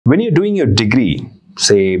When you're doing your degree,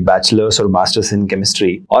 say bachelor's or master's in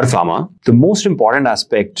chemistry or pharma, the most important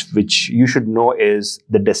aspect which you should know is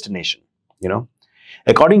the destination.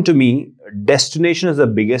 According to me, destination is the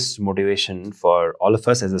biggest motivation for all of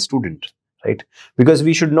us as a student, right? Because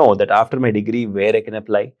we should know that after my degree, where I can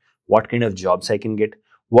apply, what kind of jobs I can get,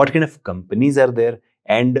 what kind of companies are there,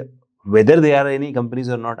 and whether there are any companies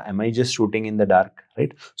or not. Am I just shooting in the dark,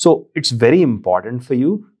 right? So it's very important for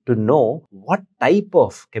you to know what type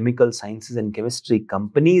of chemical sciences and chemistry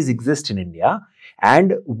companies exist in India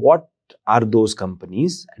and what are those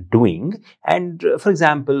companies doing, and for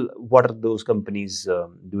example, what are those companies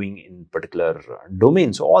doing in particular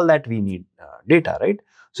domains. All that we need data, right?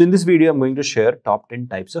 So in this video, I'm going to share top 10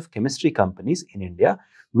 types of chemistry companies in India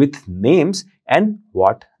with names and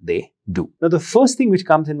what they do. Now, the first thing which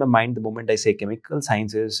comes in my mind the moment I say chemical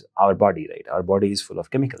science is our body, right? Our body is full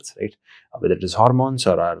of chemicals, right? Whether it is hormones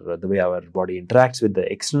or the way our body interacts with the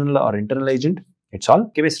external or internal agent, it's all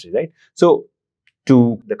chemistry, right? So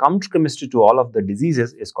the counter chemistry to all of the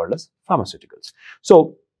diseases is called as pharmaceuticals.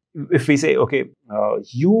 So if we say, okay,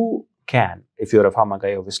 you can, if you're a pharma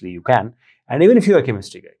guy, obviously you can, and even if you're a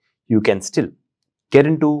chemistry guy, you can still get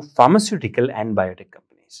into pharmaceutical and biotech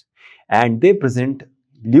companies, and they present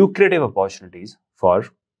lucrative opportunities for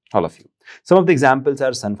all of you. Some of the examples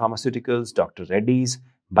are Sun Pharmaceuticals, Dr. Reddy's,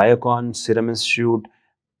 Biocon, Serum Institute,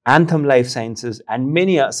 Anthem Life Sciences, and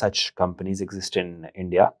many such companies exist in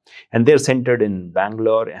India, and they're centered in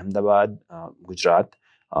Bangalore, Ahmedabad, Gujarat,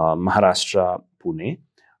 Maharashtra, Pune,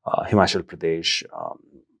 Himachal Pradesh,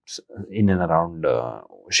 in and around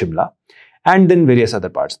Shimla, and then various other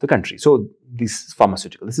parts of the country. So this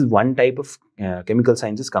pharmaceutical, this is one type of chemical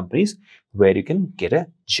sciences companies where you can get a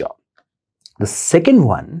job. The second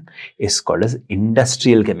one is called as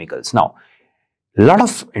industrial chemicals. Now, a lot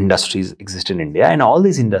of industries exist in India, and all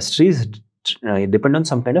these industries depend on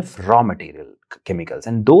some kind of raw material chemicals,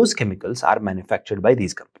 and those chemicals are manufactured by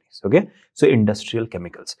these companies. Okay, so industrial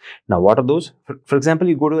chemicals. Now, what are those? For example,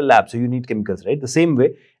 you go to a lab, so you need chemicals, right? The same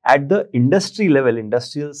way, at the industry level,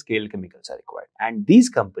 industrial scale chemicals are required, and these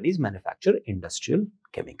companies manufacture industrial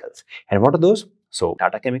chemicals. And what are those? So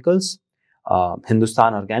Tata Chemicals,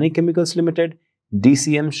 Hindustan Organic Chemicals Limited,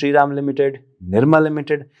 DCM Shriram Limited, Nirma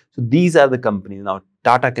Limited. So these are the companies. Now,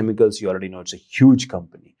 Tata Chemicals, you already know, it's a huge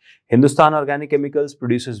company. Hindustan Organic Chemicals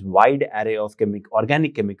produces wide array of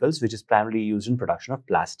organic chemicals, which is primarily used in production of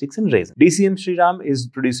plastics and resins. DCM Shriram is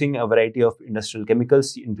producing a variety of industrial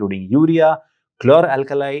chemicals, including urea,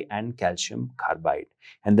 chloralkali, and calcium carbide.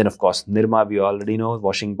 And then, of course, Nirma, we already know,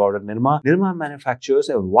 washing powder Nirma. Nirma manufactures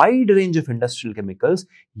a wide range of industrial chemicals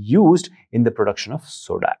used in the production of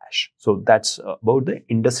soda ash. So that's about the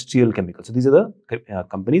industrial chemicals. So these are the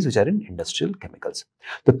companies which are in industrial chemicals.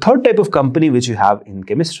 The third type of company which you have in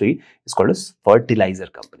chemistry is called as fertilizer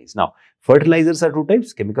companies. Now, fertilizers are two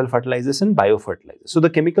types: chemical fertilizers and biofertilizers. So the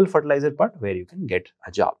chemical fertilizer part, where you can get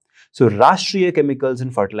a job. So Rashtriya Chemicals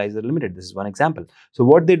and Fertilizer Limited, this is one example. So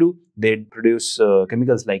what they do, they produce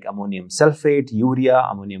chemicals like ammonium sulfate, urea,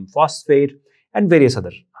 ammonium phosphate, and various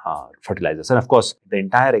other fertilizers. And of course, the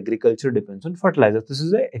entire agriculture depends on fertilizers. This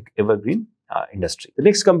is an evergreen industry. The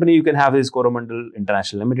next company you can have is Coromandel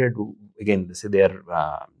International Limited, who again, they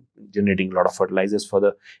are generating a lot of fertilizers for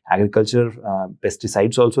the agriculture,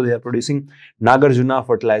 pesticides also they are producing. Nagarjuna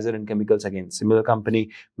Fertilizer and Chemicals, again similar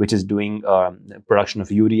company, which is doing production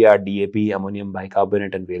of urea, DAP, ammonium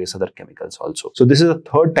bicarbonate, and various other chemicals also. So this is a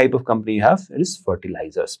third type of company you have, it is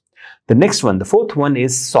fertilizers. The next one, the fourth one,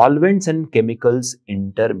 is solvents and chemicals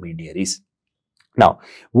intermediaries. Now,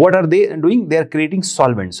 what are they doing? They are creating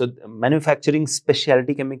solvents. So, manufacturing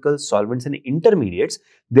specialty chemicals, solvents, and intermediates.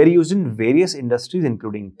 They are used in various industries,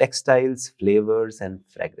 including textiles, flavors, and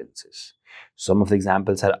fragrances. Some of the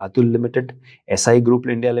examples are Atul Limited, SI Group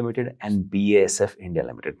India Limited, and BASF India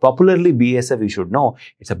Limited. Popularly, BASF, you should know,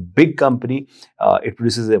 it's a big company. It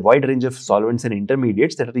produces a wide range of solvents and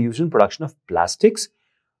intermediates that are used in production of plastics,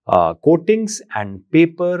 coatings, and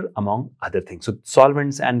paper, among other things. So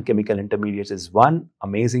solvents and chemical intermediates is one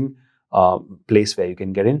amazing place where you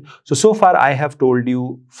can get in. So far I have told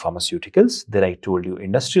you pharmaceuticals, then I told you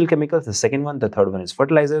industrial chemicals, the second one, the third one is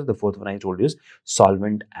fertilizer, the fourth one I told you is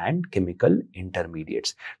solvent and chemical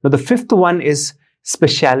intermediates. Now the fifth one is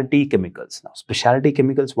specialty chemicals. Now specialty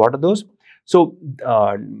chemicals, what are those? So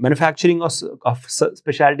manufacturing of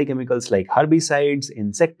specialty chemicals like herbicides,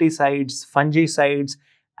 insecticides, fungicides,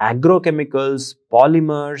 agrochemicals,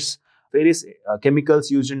 polymers, various chemicals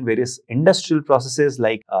used in various industrial processes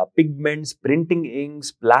like pigments, printing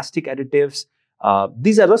inks, plastic additives.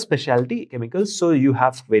 These are the specialty chemicals. So you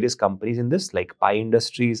have various companies in this like Pi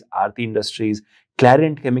Industries, Aarti Industries,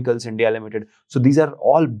 Clariant Chemicals India Limited. So these are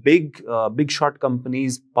all big shot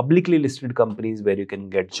companies, publicly listed companies where you can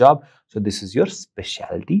get job. So this is your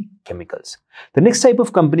specialty chemicals. The next type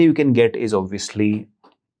of company you can get is obviously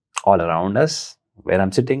all around us, where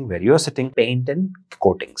I'm sitting, where you're sitting, paint and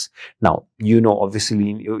coatings. Now,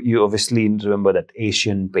 obviously, you obviously remember that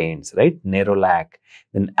Asian Paints, right? Nerolac,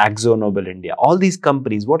 then Akzo Nobel India. All these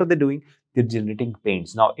companies, what are they doing? They're generating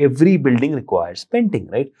paints. Now, every building requires painting,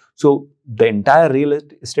 right? So the entire real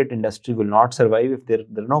estate industry will not survive if there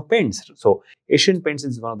are no paints. So Asian Paints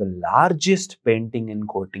is one of the largest painting and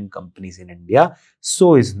coating companies in India.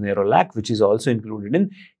 So is Nerolac, which is also included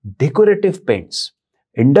in decorative paints,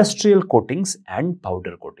 industrial coatings and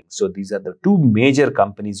powder coatings. So these are the two major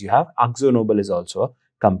companies you have. Akzo Nobel is also a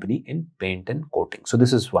company in paint and coating. So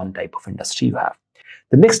this is one type of industry you have.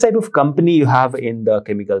 The next type of company you have in the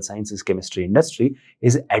chemical sciences chemistry industry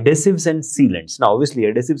is adhesives and sealants. Now obviously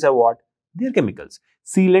adhesives are what? They are chemicals.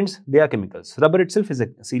 Sealants, they are chemicals. Rubber itself is a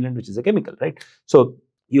sealant, which is a chemical, right? So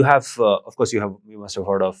you have, of course, you must have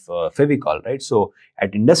heard of Fevicol, right? So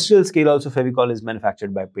at industrial scale also Fevicol is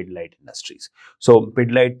manufactured by Pidilite Industries. So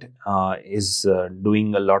Pidilite is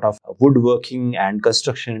doing a lot of woodworking and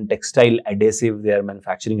construction textile adhesive they are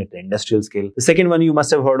manufacturing at the industrial scale. The second one you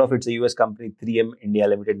must have heard of, it's a US company, 3M India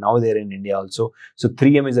Limited. Now they're in India also. So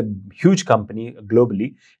 3M is a huge company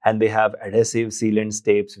globally, and they have adhesive, sealants,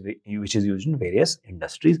 tapes, which is used in various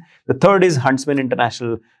industries. The third is Huntsman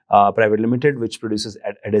International Private Limited, which produces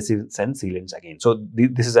adhesives and sealants again. So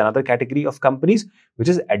this is another category of companies, which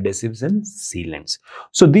is adhesives and sealants.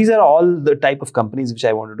 So these are all the type of companies which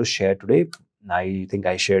I wanted to share today. I think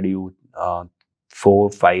I shared you 4,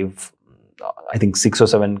 5, I think 6 or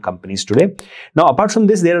 7 companies today. Now, apart from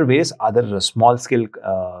this, there are various other small scale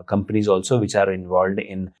companies also which are involved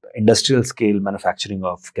in industrial scale manufacturing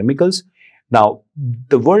of chemicals. Now,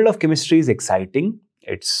 the world of chemistry is exciting.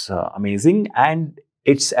 It's amazing, and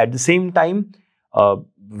it's at the same time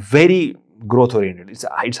very growth oriented.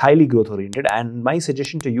 It's highly growth oriented. And my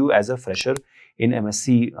suggestion to you as a fresher in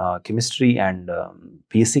MSc chemistry and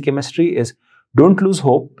BSc chemistry is, don't lose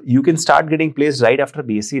hope. You can start getting placed right after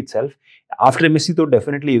BSc itself. After MSc, though,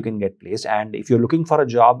 definitely you can get placed. And if you're looking for a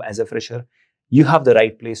job as a fresher, you have the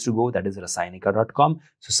right place to go. That is rasainika.com.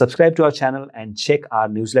 So subscribe to our channel and check our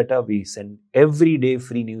newsletter. We send every day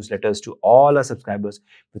free newsletters to all our subscribers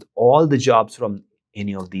with all the jobs from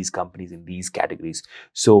any of these companies in these categories.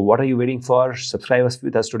 So what are you waiting for? Subscribe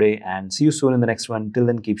with us today and see you soon in the next one. Till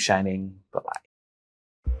then, keep shining. Bye-bye.